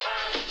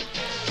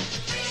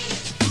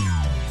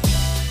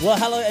Well,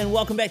 hello and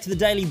welcome back to the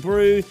Daily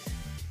Brew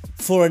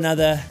for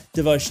another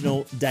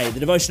devotional day.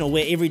 The devotional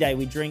where every day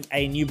we drink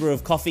a new brew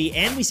of coffee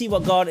and we see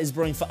what God is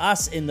brewing for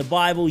us in the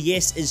Bible.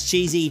 Yes, it's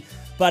cheesy,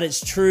 but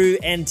it's true.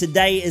 And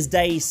today is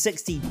day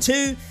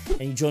 62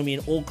 and you join me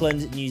in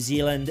Auckland, New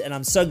Zealand. And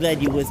I'm so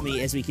glad you're with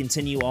me as we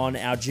continue on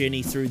our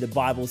journey through the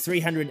Bible,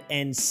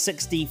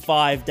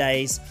 365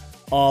 days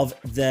of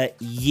the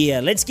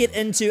year. Let's get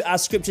into our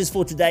scriptures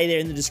for today. They're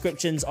in the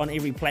descriptions on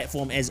every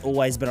platform as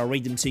always, but I'll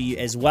read them to you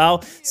as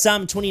well.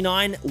 Psalm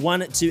 29,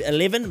 1 to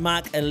 11,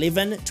 Mark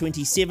 11,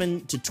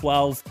 27 to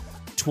 12,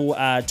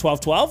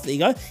 12, there you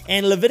go.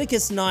 And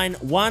Leviticus 9,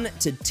 1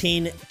 to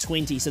 10,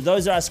 20. So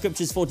those are our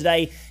scriptures for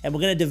today, and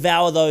we're going to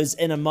devour those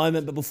in a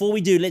moment. But before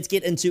we do, let's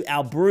get into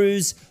our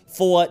brews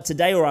for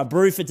today, or our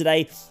brew for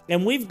today.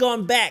 And we've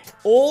gone back,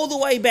 all the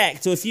way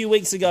back to a few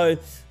weeks ago.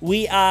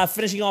 We are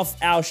finishing off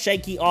our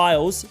Shaky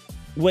Isles,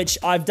 which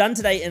I've done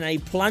today in a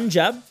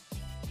plunger,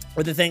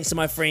 with the thanks to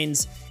my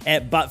friends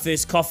at But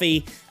First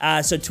Coffee.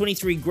 So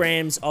 23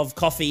 grams of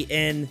coffee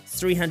in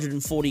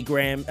 340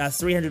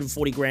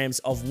 grams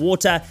of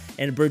water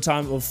and a brew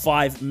time of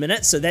 5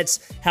 minutes. So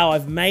that's how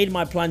I've made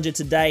my plunger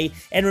today.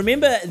 And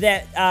remember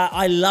that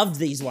I loved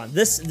these ones.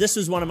 This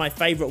was one of my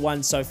favorite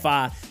ones so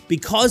far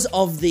because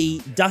of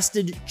the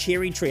dusted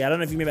cherry tree. I don't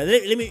know if you remember.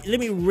 Let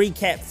me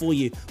recap for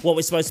you what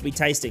we're supposed to be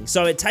tasting.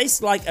 So it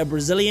tastes like a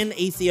Brazilian,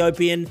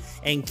 Ethiopian,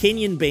 and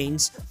Kenyan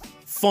beans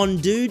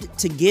fondued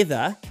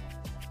together,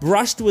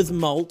 brushed with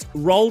malt,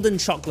 rolled in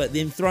chocolate,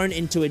 then thrown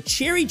into a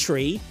cherry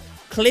tree,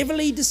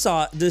 cleverly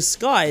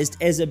disguised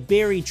as a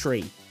berry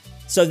tree.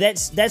 So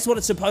that's what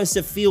it's supposed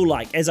to feel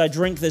like as I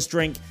drink this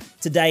drink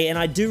today. And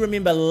I do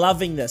remember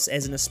loving this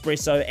as an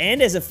espresso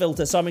and as a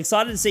filter. So I'm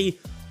excited to see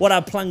what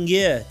our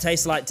plunger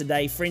tastes like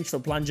today, French for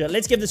plunger.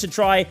 Let's give this a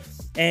try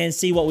and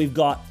see what we've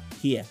got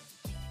here.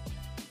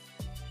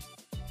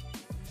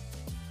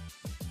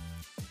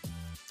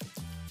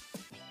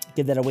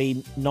 Give that a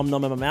wee nom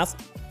nom in my mouth.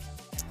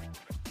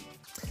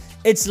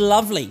 It's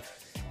lovely.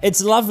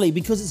 It's lovely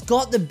because it's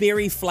got the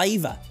berry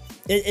flavor.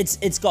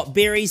 It's got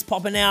berries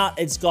popping out.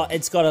 It's got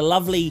a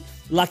lovely,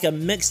 like a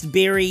mixed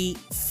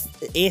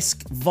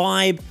berry-esque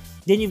vibe.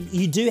 Then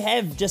you do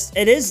have just,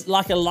 it is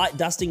like a light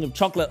dusting of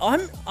chocolate.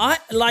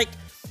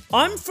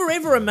 I'm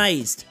forever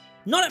amazed,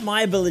 not at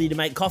my ability to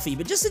make coffee,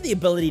 but just at the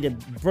ability to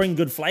bring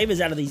good flavors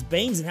out of these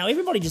beans and how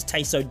everybody just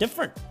tastes so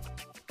different.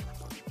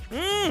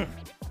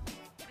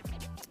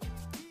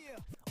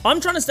 I'm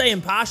trying to stay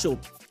impartial.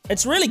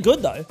 It's really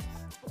good though.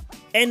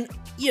 And,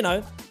 you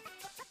know,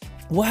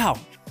 wow.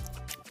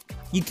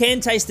 You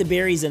can taste the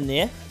berries in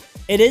there.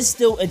 It's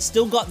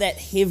still got that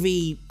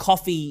heavy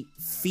coffee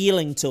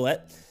feeling to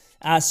it.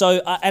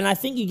 And I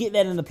think you get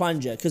that in the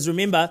plunger, because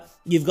remember,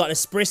 you've got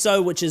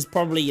espresso, which is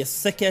probably your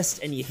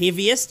thickest and your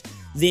heaviest,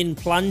 then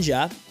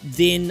plunger,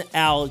 then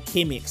our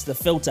Chemex, the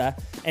filter,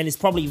 and there's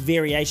probably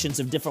variations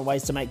of different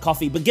ways to make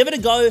coffee. But give it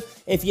a go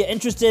if you're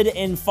interested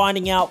in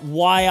finding out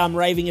why I'm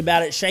raving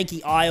about it.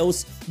 Shaky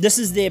Isles. This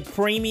is their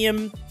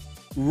premium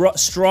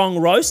strong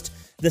roast,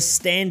 the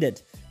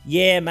standard.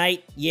 Yeah,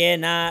 mate. Yeah,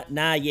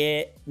 nah,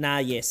 yeah, nah,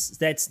 yes.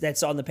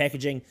 That's on the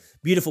packaging.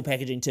 Beautiful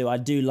packaging too. I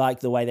do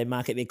like the way they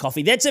market their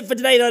coffee. That's it for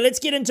today though. Let's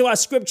get into our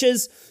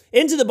scriptures,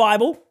 into the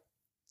Bible.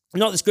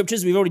 Not the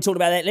scriptures, we've already talked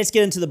about that. Let's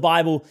get into the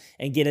Bible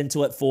and get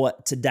into it for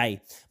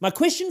today. My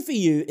question for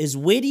you is,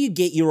 where do you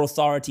get your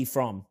authority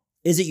from?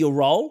 Is it your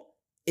role?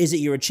 Is it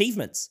your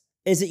achievements?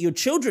 Is it your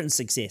children's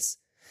success?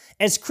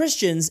 As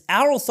Christians,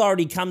 our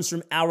authority comes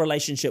from our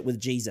relationship with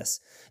Jesus.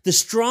 The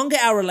stronger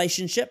our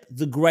relationship,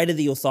 the greater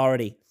the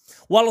authority.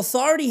 While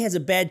authority has a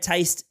bad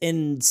taste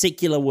in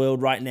secular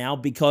world right now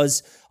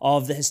because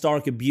of the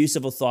historic abuse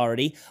of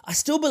authority, I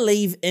still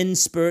believe in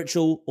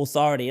spiritual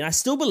authority. And I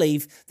still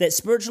believe that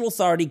spiritual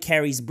authority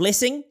carries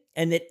blessing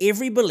and that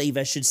every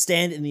believer should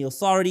stand in the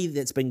authority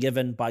that's been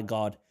given by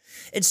God.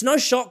 It's no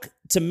shock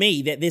to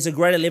me that there's a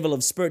greater level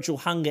of spiritual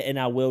hunger in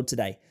our world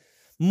today,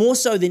 more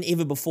so than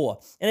ever before.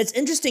 And it's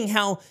interesting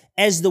how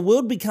as the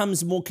world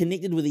becomes more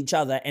connected with each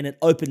other and it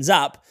opens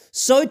up,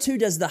 so too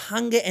does the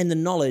hunger and the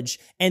knowledge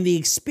and the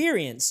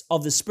experience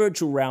of the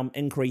spiritual realm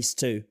increase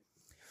too.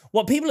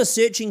 What people are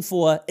searching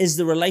for is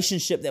the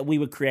relationship that we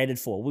were created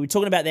for. We were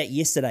talking about that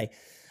yesterday.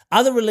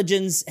 Other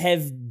religions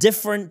have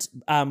different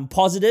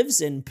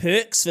positives and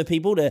perks for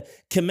people to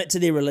commit to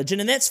their religion,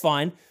 and that's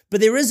fine,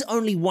 but there is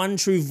only one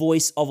true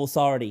voice of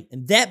authority,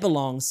 and that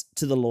belongs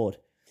to the Lord.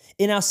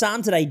 In our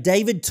psalm today,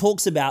 David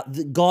talks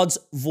about God's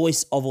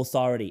voice of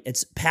authority,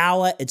 its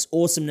power, its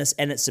awesomeness,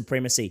 and its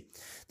supremacy.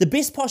 The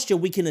best posture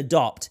we can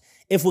adopt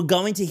if we're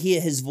going to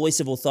hear his voice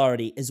of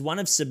authority is one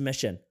of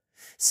submission.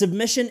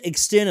 Submission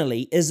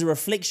externally is a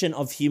reflection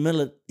of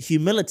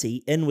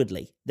humility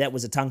inwardly. That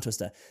was a tongue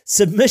twister.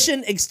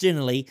 Submission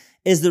externally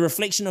is the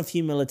reflection of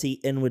humility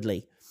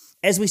inwardly.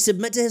 As we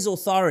submit to his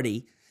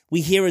authority,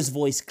 we hear his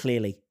voice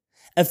clearly.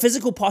 A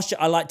physical posture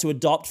I like to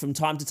adopt from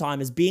time to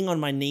time is being on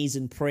my knees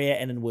in prayer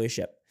and in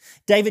worship.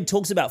 David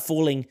talks about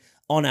falling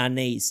on our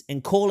knees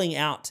and calling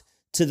out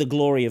to the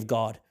glory of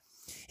God.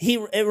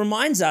 It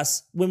reminds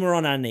us when we're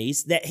on our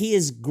knees that he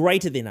is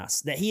greater than us,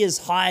 that he is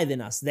higher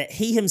than us, that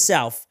he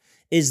himself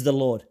is the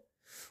Lord.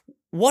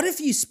 What if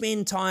you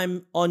spend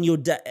time on your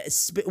day?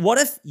 What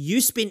if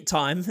you spent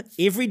time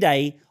every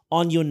day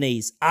on your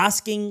knees,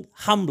 asking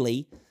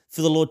humbly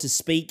for the Lord to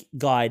speak,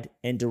 guide,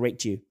 and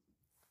direct you?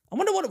 I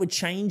wonder what it would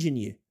change in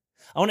you.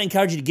 I want to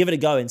encourage you to give it a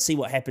go and see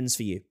what happens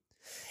for you.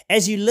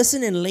 As you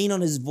listen and lean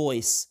on his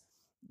voice,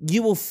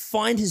 you will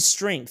find his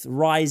strength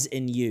rise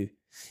in you.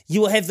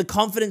 You will have the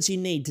confidence you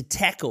need to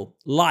tackle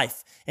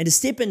life and to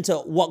step into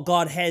what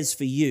God has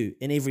for you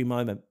in every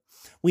moment.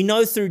 We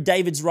know through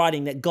David's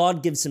writing that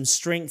God gives him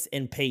strength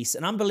and peace,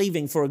 and I'm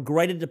believing for a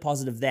greater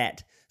deposit of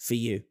that for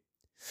you.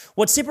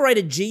 What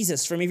separated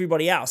Jesus from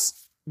everybody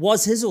else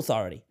was his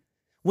authority.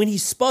 When he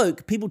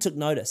spoke, people took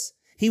notice.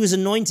 He was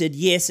anointed,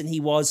 yes, and he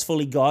was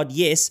fully God,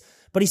 yes,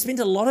 but he spent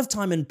a lot of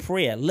time in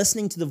prayer,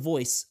 listening to the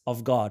voice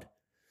of God.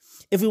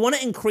 If we want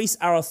to increase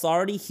our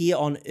authority here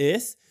on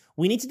earth,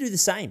 we need to do the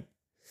same.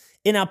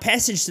 In our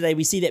passage today,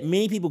 we see that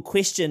many people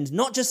questioned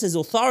not just his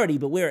authority,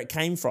 but where it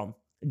came from.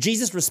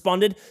 Jesus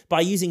responded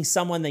by using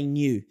someone they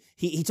knew.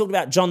 He talked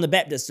about John the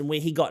Baptist and where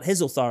he got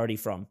his authority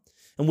from,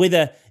 and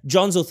whether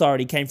John's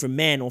authority came from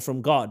man or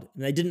from God,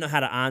 and they didn't know how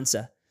to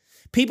answer.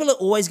 People are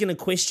always going to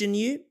question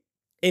you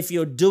if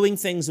you're doing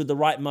things with the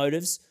right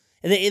motives.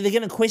 And they're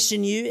going to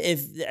question you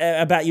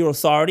about your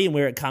authority and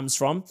where it comes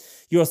from,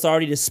 your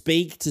authority to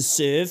speak, to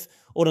serve,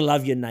 or to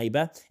love your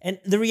neighbor. And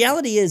the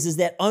reality is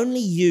that only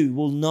you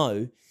will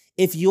know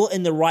if you're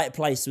in the right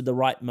place with the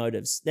right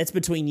motives. That's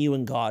between you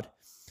and God.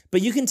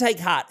 But you can take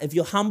heart. If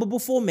you're humble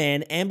before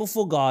man and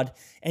before God,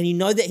 and you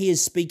know that he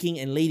is speaking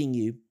and leading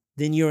you,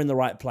 then you're in the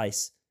right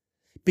place.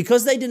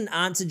 Because they didn't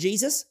answer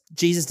Jesus,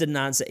 Jesus didn't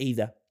answer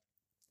either.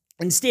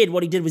 Instead,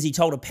 what he did was he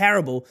told a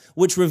parable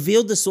which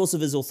revealed the source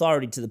of his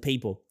authority to the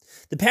people.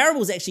 The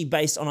parable is actually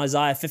based on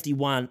Isaiah 5,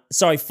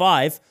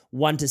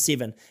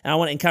 1-7. And I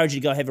want to encourage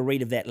you to go have a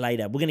read of that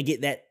later. We're going to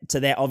get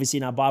to that obviously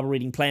in our Bible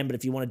reading plan, but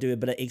if you want to do a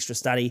bit of extra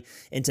study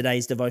in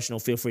today's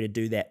devotional, feel free to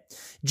do that.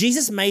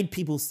 Jesus made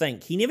people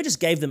think. He never just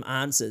gave them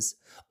answers.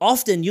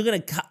 Often you're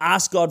going to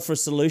ask God for a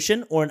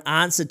solution or an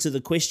answer to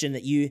the question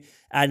that you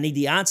need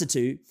the answer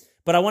to,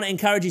 but I want to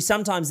encourage you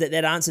sometimes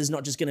that answer is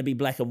not just going to be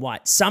black and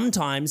white.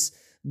 Sometimes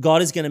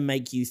God is going to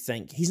make you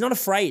think. He's not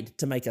afraid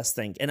to make us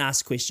think and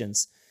ask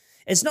questions.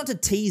 It's not to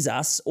tease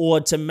us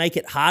or to make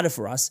it harder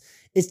for us.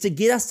 It's to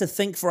get us to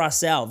think for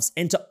ourselves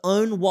and to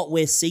own what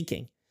we're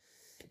seeking.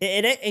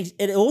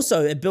 It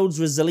also builds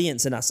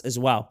resilience in us as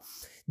well.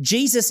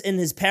 Jesus in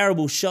his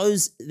parable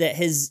shows that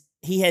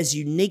he has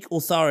unique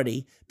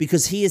authority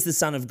because he is the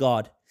Son of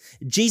God.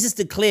 Jesus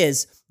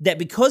declares that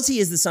because he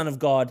is the Son of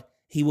God,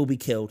 he will be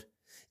killed.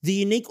 The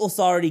unique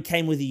authority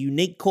came with a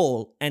unique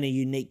call and a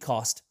unique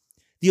cost.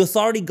 The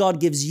authority God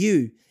gives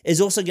you is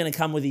also going to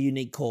come with a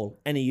unique call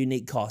and a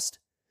unique cost.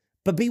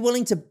 But be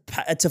willing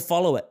to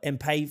follow it and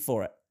pay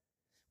for it.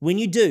 When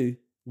you do,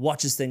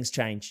 watch as things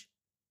change.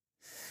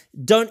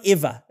 Don't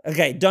ever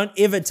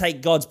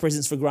take God's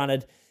presence for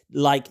granted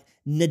like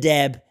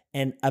Nadab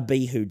and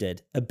Abihu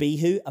did.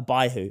 Abihu,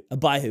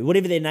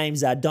 whatever their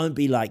names are, don't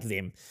be like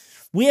them.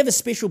 We have a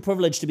special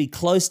privilege to be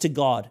close to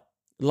God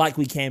like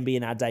we can be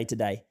in our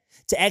day-to-day,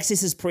 to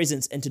access his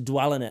presence and to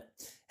dwell in it.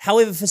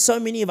 However, for so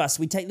many of us,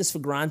 we take this for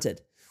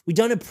granted. We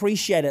don't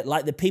appreciate it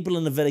like the people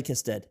in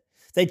Leviticus did.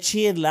 They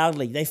cheered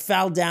loudly, they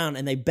fell down,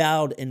 and they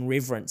bowed in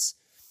reverence,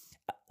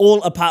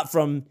 all apart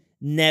from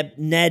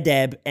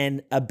Nadab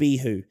and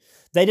Abihu.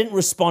 They didn't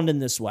respond in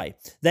this way.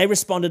 They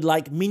responded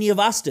like many of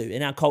us do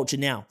in our culture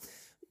now.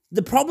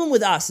 The problem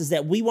with us is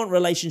that we want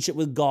relationship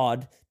with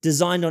God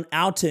designed on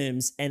our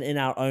terms and in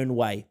our own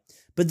way.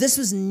 But this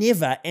was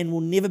never and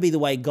will never be the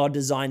way God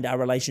designed our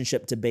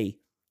relationship to be.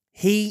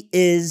 He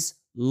is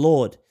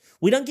Lord.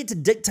 We don't get to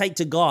dictate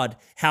to God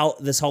how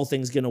this whole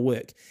thing's going to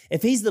work.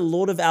 If he's the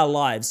Lord of our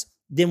lives,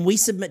 then we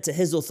submit to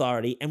his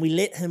authority and we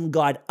let him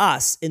guide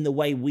us in the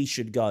way we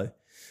should go.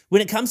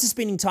 When it comes to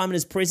spending time in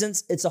his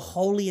presence, it's a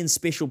holy and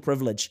special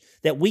privilege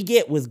that we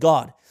get with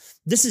God.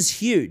 This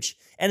is huge,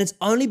 and it's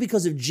only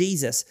because of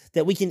Jesus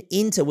that we can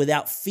enter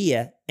without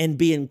fear and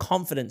be in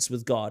confidence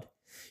with God.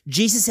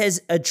 Jesus has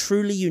a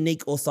truly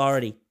unique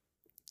authority,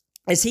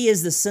 as he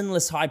is the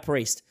sinless high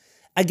priest.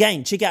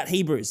 Again, check out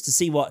Hebrews to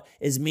see what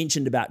is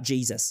mentioned about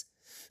Jesus.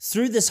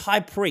 Through this high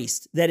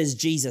priest that is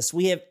Jesus,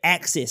 we have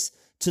access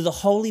to the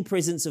holy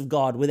presence of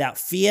God without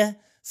fear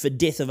for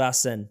death of our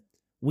sin.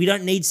 We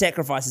don't need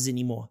sacrifices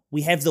anymore.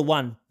 We have the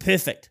one,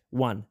 perfect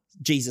one,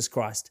 Jesus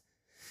Christ.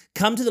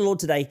 Come to the Lord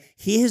today,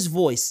 hear his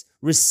voice,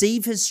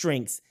 receive his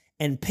strength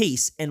and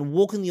peace, and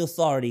walk in the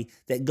authority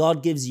that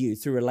God gives you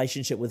through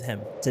relationship with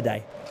him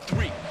today.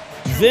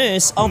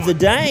 Verse of the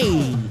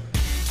day.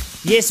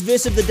 Yes,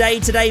 verse of the day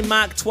today,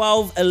 Mark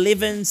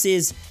 12:11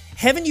 says,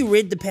 haven't you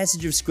read the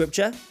passage of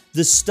scripture?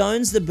 The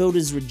stones the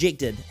builders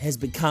rejected has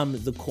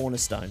become the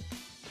cornerstone.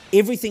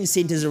 Everything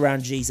centers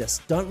around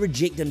Jesus. Don't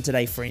reject him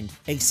today, friend.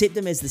 Accept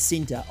him as the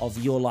center of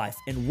your life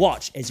and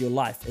watch as your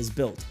life is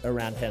built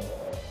around him.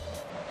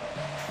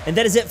 And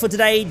that is it for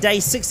today. Day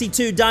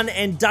 62 done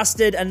and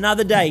dusted.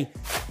 Another day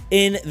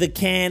in the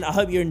can. I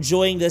hope you're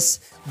enjoying this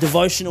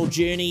devotional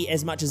journey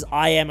as much as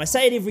I am. I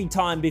say it every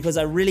time because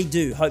I really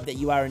do hope that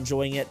you are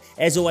enjoying it.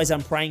 As always,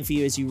 I'm praying for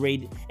you as you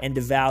read and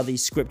devour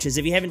these scriptures.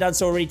 If you haven't done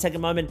so already, take a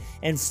moment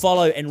and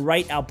follow and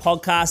rate our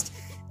podcast.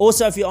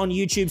 Also, if you're on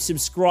YouTube,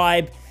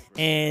 subscribe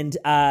and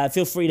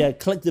feel free to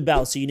click the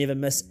bell so you never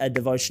miss a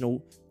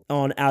devotional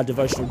on our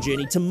devotional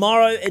journey.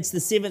 Tomorrow, it's the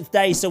 7th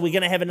day, so we're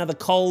going to have another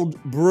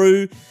cold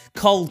brew,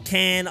 cold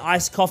can,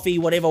 iced coffee,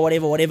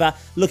 whatever.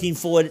 Looking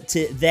forward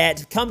to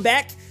that. Come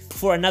back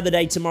for another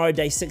day tomorrow,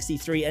 day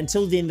 63.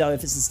 Until then, though,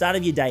 if it's the start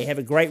of your day, have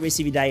a great rest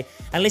of your day.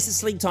 Unless it's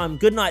sleep time,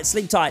 good night,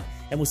 sleep tight,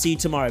 and we'll see you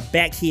tomorrow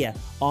back here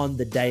on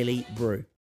the Daily Brew.